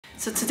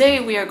So today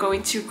we are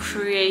going to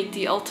create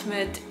the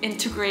ultimate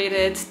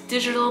integrated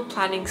digital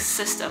planning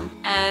system,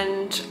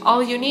 and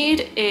all you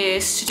need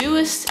is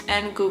Todoist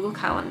and Google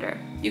Calendar.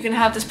 You can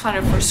have this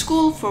planner for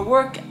school, for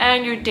work,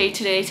 and your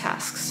day-to-day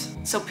tasks.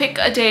 So pick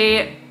a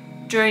day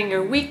during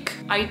your week,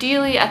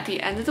 ideally at the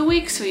end of the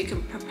week so you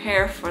can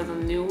prepare for the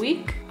new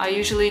week. I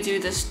usually do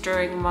this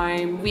during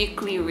my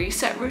weekly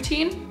reset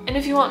routine. And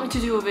if you want me to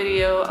do a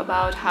video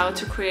about how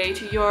to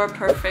create your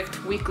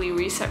perfect weekly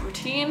reset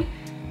routine,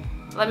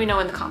 let me know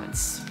in the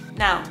comments.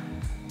 Now,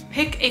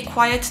 pick a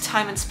quiet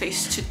time and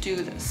space to do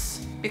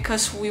this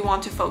because we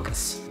want to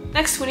focus.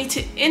 Next, we need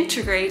to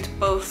integrate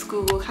both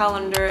Google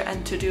Calendar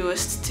and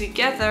Todoist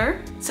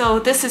together. So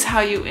this is how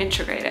you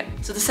integrate it.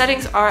 So the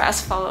settings are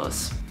as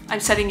follows. I'm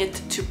setting it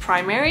to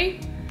primary,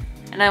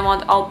 and I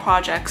want all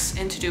projects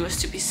in Todoist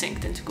to be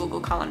synced into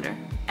Google Calendar.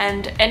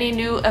 And any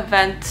new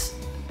event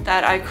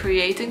that I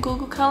create in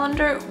Google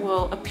Calendar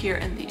will appear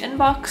in the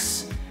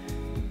inbox.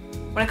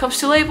 When it comes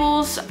to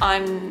labels,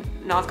 I'm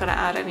not gonna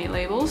add any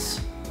labels.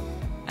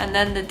 And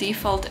then the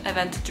default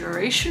event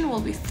duration will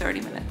be 30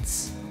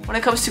 minutes. When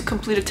it comes to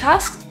completed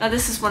tasks, now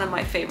this is one of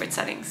my favorite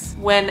settings.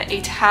 When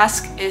a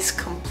task is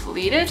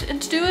completed in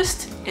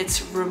Todoist,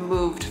 it's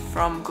removed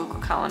from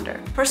Google Calendar.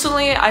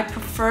 Personally, I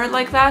prefer it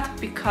like that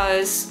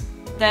because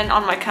then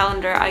on my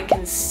calendar I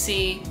can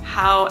see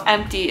how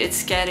empty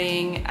it's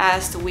getting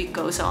as the week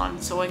goes on,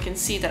 so I can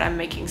see that I'm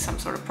making some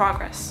sort of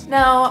progress.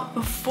 Now,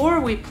 before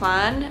we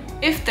plan,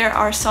 if there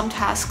are some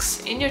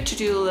tasks in your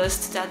to-do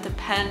list that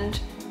depend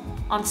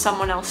on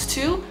someone else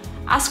too,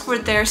 ask for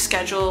their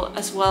schedule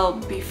as well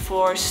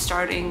before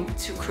starting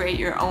to create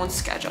your own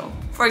schedule.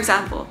 For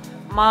example,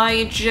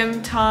 my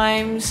gym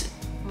times,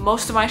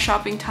 most of my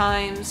shopping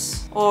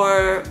times,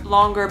 or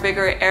longer,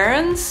 bigger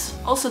errands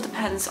also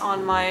depends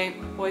on my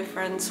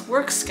boyfriend's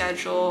work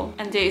schedule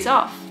and days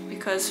off,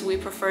 because we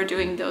prefer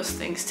doing those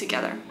things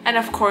together. And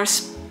of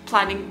course,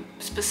 planning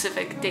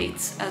specific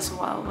dates as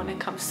well when it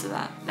comes to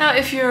that. Now,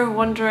 if you're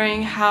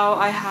wondering how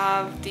I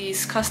have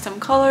these custom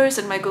colors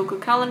in my Google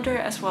Calendar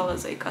as well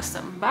as a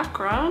custom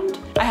background,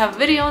 I have a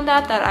video on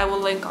that I will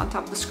link on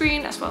top of the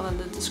screen as well in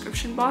the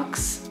description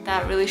box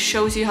that really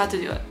shows you how to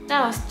do it.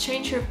 Now,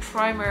 change your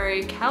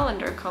primary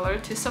calendar color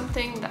to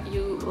something that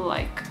you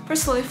like.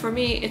 Personally, for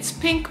me, it's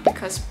pink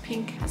because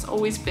pink has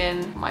always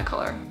been my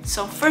color.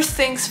 So first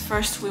things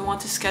first, we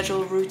want to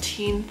schedule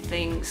routine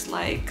things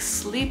like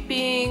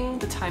sleeping,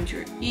 the times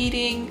you're eating.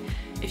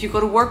 If you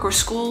go to work or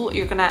school,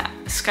 you're gonna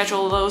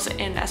schedule those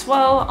in as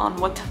well on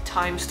what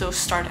times those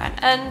start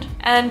and end.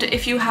 And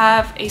if you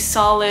have a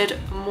solid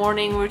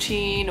morning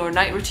routine or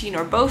night routine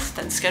or both,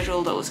 then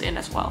schedule those in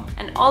as well.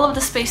 And all of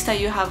the space that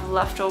you have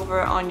left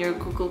over on your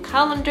Google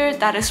Calendar,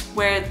 that is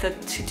where the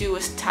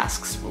Todoist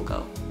tasks will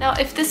go. Now,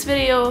 if this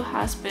video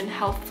has been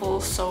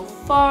helpful so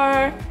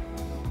far,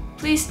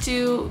 please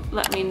do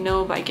let me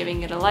know by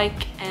giving it a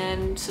like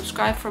and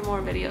subscribe for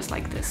more videos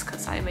like this,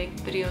 because I make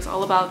videos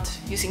all about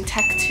using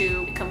tech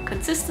to become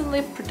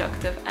consistently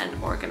productive and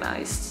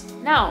organized.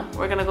 Now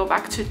we're gonna go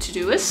back to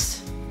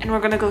Todoist and we're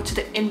gonna go to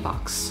the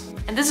inbox.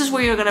 And this is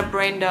where you're gonna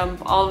brain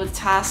dump all the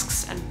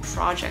tasks and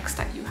projects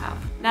that you have.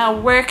 Now,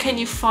 where can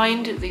you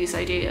find these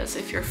ideas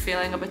if you're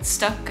feeling a bit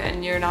stuck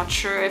and you're not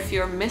sure if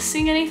you're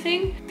missing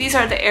anything? These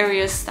are the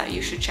areas that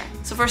you should check.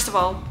 So first of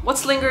all,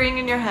 what's lingering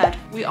in your head?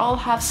 We all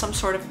have some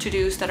sort of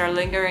to-dos that are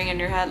lingering in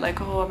your head,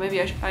 like, oh, maybe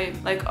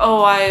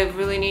I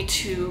really need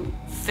to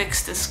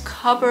fix this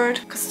cupboard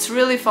because it's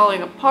really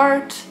falling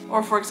apart.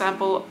 Or for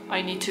example,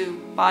 I need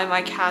to buy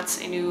my cats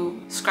a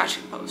new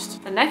scratching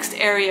post. The next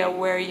area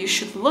where you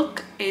should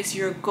look is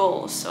your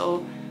goals.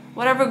 So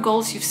whatever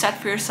goals you've set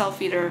for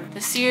yourself, either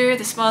this year,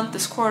 this month,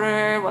 this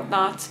quarter,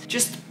 whatnot,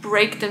 just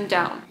break them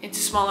down into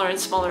smaller and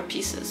smaller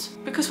pieces.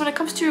 Because when it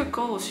comes to your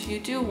goals,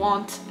 you do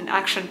want an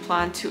action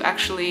plan to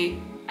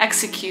actually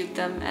execute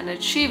them and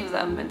achieve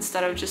them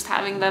instead of just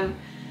having them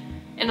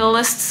in a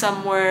list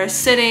somewhere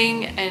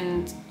sitting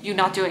and you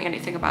not doing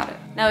anything about it.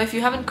 Now, if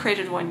you haven't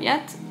created one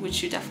yet,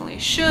 which you definitely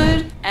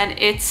should, and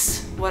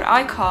it's what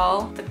I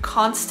call the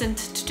constant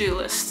to-do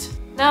list.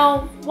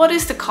 Now, what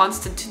is the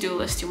constant to-do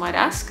list, you might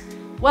ask?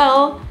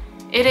 Well,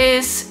 it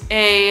is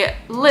a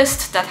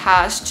list that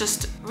has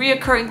just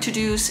reoccurring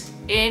to-dos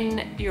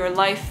in your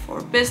life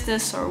or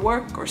business or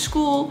work or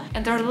school,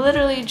 and they're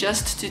literally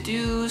just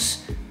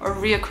to-dos or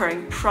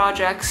reoccurring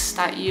projects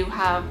that you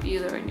have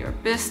either in your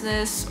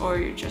business or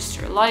just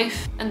your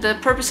life. And the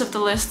purpose of the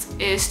list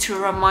is to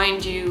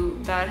remind you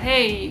that,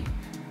 hey,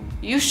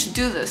 you should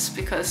do this,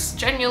 because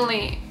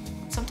genuinely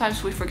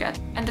sometimes we forget.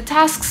 And the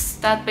tasks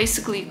that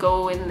basically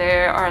go in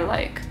there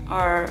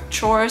are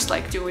chores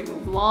like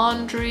doing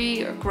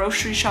laundry or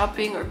grocery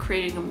shopping or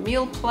creating a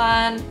meal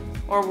plan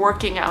or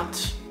working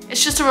out.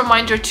 It's just a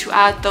reminder to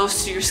add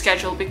those to your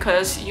schedule,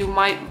 because you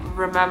might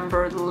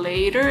remember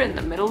later in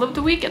the middle of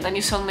the week and then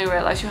you suddenly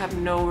realize you have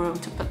no room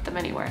to put them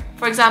anywhere.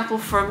 For example,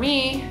 for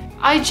me,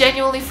 I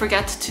genuinely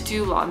forget to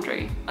do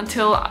laundry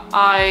until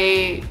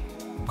I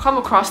come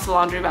across the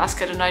laundry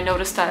basket and I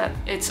notice that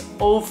it's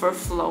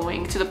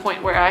overflowing to the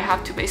point where I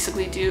have to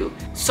basically do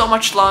so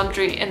much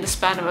laundry in the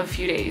span of a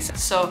few days.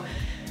 So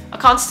a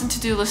constant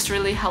to-do list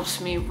really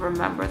helps me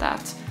remember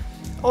that.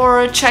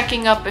 Or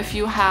checking up if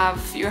you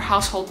have your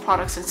household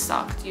products in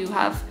stock. Do you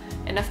have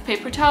enough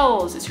paper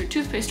towels? Is your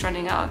toothpaste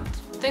running out?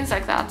 Things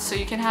like that. So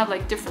you can have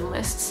like different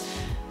lists.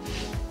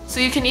 So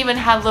you can even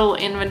have little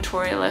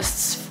inventory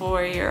lists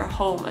for your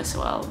home as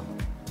well,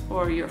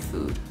 or your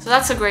food. So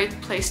that's a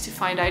great place to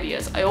find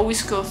ideas. I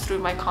always go through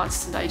my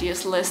constant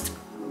ideas list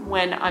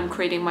when I'm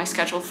creating my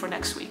schedule for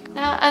next week.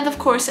 Now, and of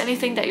course,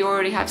 anything that you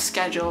already have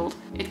scheduled,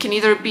 it can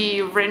either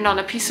be written on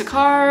a piece of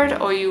card,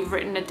 or you've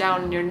written it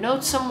down in your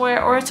notes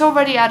somewhere, or it's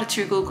already added to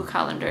your Google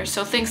Calendar.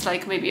 So things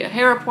like maybe a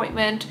hair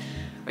appointment,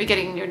 or you're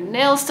getting your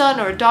nails done,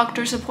 or a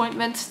doctor's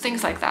appointment,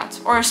 things like that,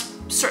 or a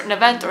certain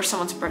event or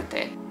someone's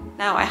birthday.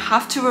 Now, I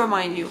have to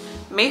remind you,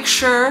 make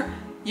sure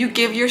you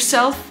give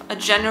yourself a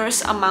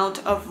generous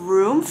amount of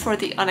room for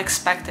the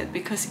unexpected,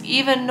 because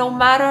even no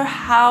matter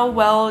how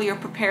well you're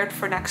prepared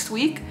for next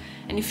week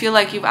and you feel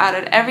like you've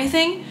added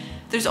everything,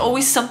 there's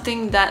always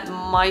something that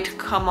might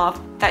come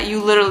up that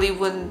you literally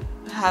wouldn't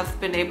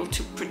have been able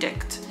to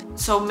predict.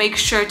 So make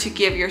sure to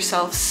give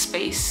yourself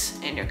space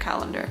in your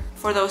calendar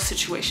for those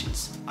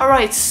situations. All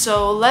right,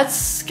 so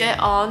let's get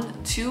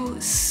on to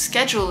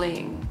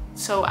scheduling.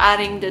 So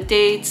adding the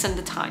dates and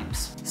the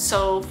times.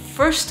 So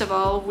first of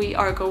all, we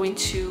are going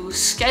to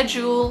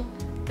schedule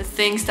the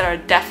things that are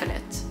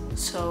definite.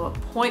 So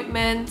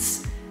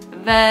appointments,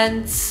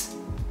 events,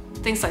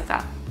 things like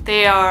that.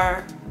 They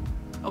are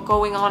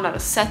going on at a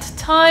set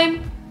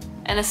time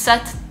and a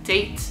set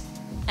date,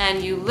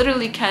 and you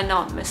literally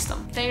cannot miss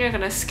them. Then you're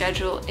gonna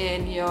schedule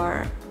in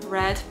your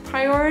red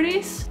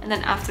priorities, and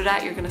then after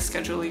that you're gonna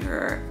schedule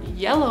your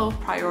yellow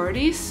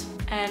priorities.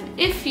 And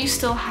if you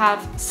still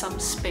have some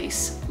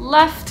space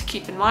left,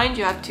 keep in mind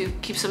you have to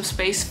keep some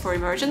space for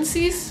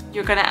emergencies.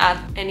 You're gonna add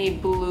any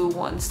blue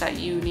ones that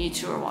you need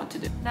to or want to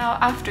do. Now,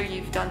 after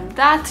you've done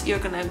that, you're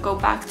gonna go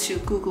back to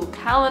Google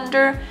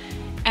Calendar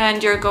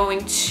and you're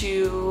going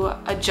to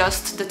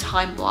adjust the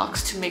time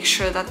blocks to make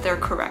sure that they're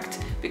correct.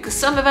 Because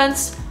some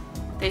events,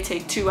 they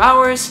take 2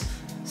 hours,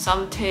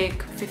 some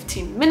take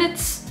 15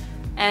 minutes,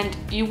 and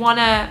you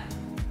wanna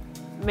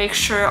make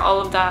sure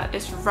all of that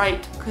is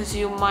right, because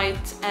you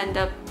might end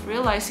up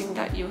realizing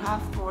that you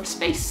have more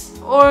space,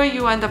 or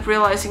you end up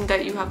realizing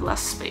that you have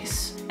less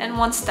space. And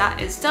once that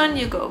is done,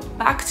 you go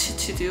back to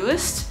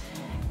Todoist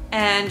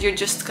and you're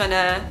just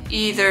gonna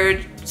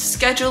either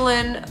schedule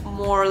in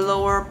more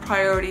lower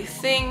priority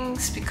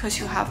things because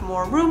you have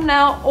more room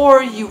now,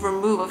 or you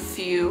remove a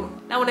few.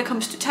 Now, when it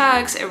comes to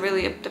tags, it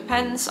really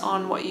depends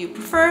on what you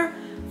prefer.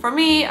 For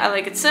me, I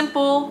like it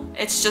simple.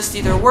 It's just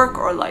either work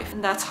or life,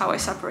 and that's how I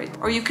separate.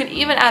 Or you can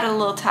even add a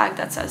little tag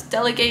that says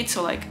delegate,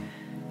 so like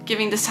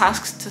giving this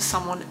task to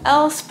someone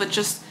else, but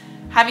just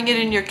having it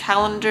in your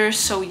calendar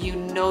so you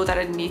know that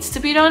it needs to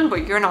be done,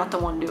 but you're not the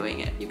one doing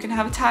it. You can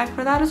have a tag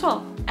for that as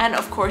well. And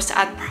of course,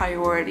 add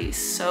priorities.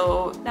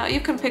 So now you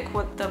can pick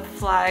what the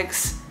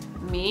flags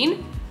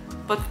mean,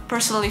 but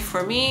personally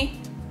for me,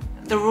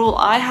 the rule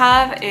I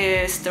have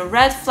is the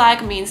red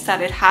flag means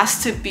that it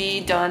has to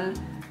be done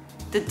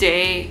the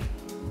day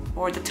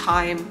or the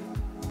time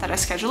that I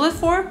schedule it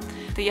for.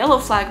 The yellow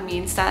flag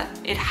means that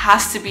it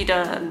has to be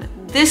done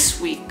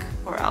this week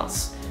or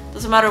else.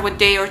 Doesn't matter what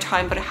day or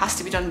time, but it has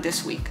to be done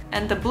this week.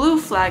 And the blue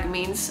flag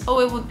means, oh,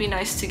 it would be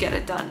nice to get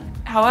it done.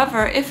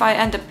 However, if I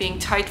end up being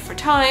tight for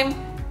time,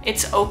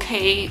 it's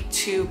okay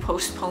to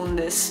postpone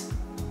this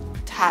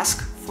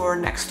task for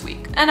next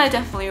week. And I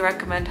definitely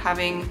recommend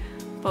having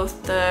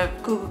both the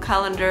Google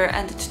Calendar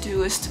and the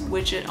Todoist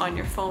widget on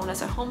your phone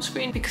as a home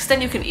screen, because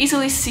then you can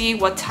easily see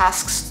what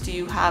tasks do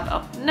you have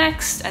up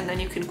next, and then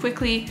you can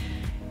quickly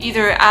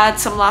either add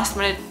some last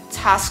minute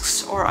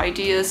tasks or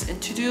ideas in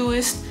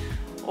Todoist,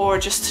 or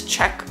just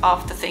check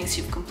off the things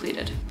you've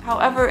completed.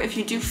 However, if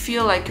you do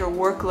feel like your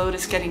workload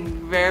is getting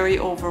very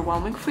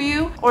overwhelming for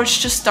you, or it's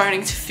just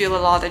starting to feel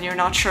a lot and you're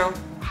not sure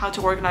how to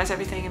organize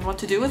everything and what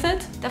to do with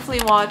it,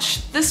 definitely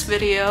watch this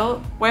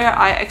video where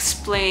I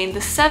explain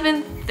the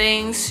 7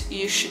 things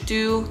you should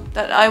do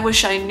that I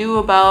wish I knew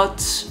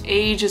about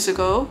ages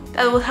ago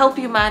that will help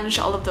you manage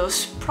all of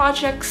those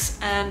projects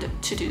and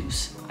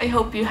to-dos. I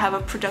hope you have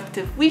a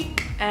productive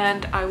week,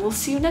 and I will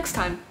see you next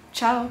time.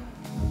 Ciao!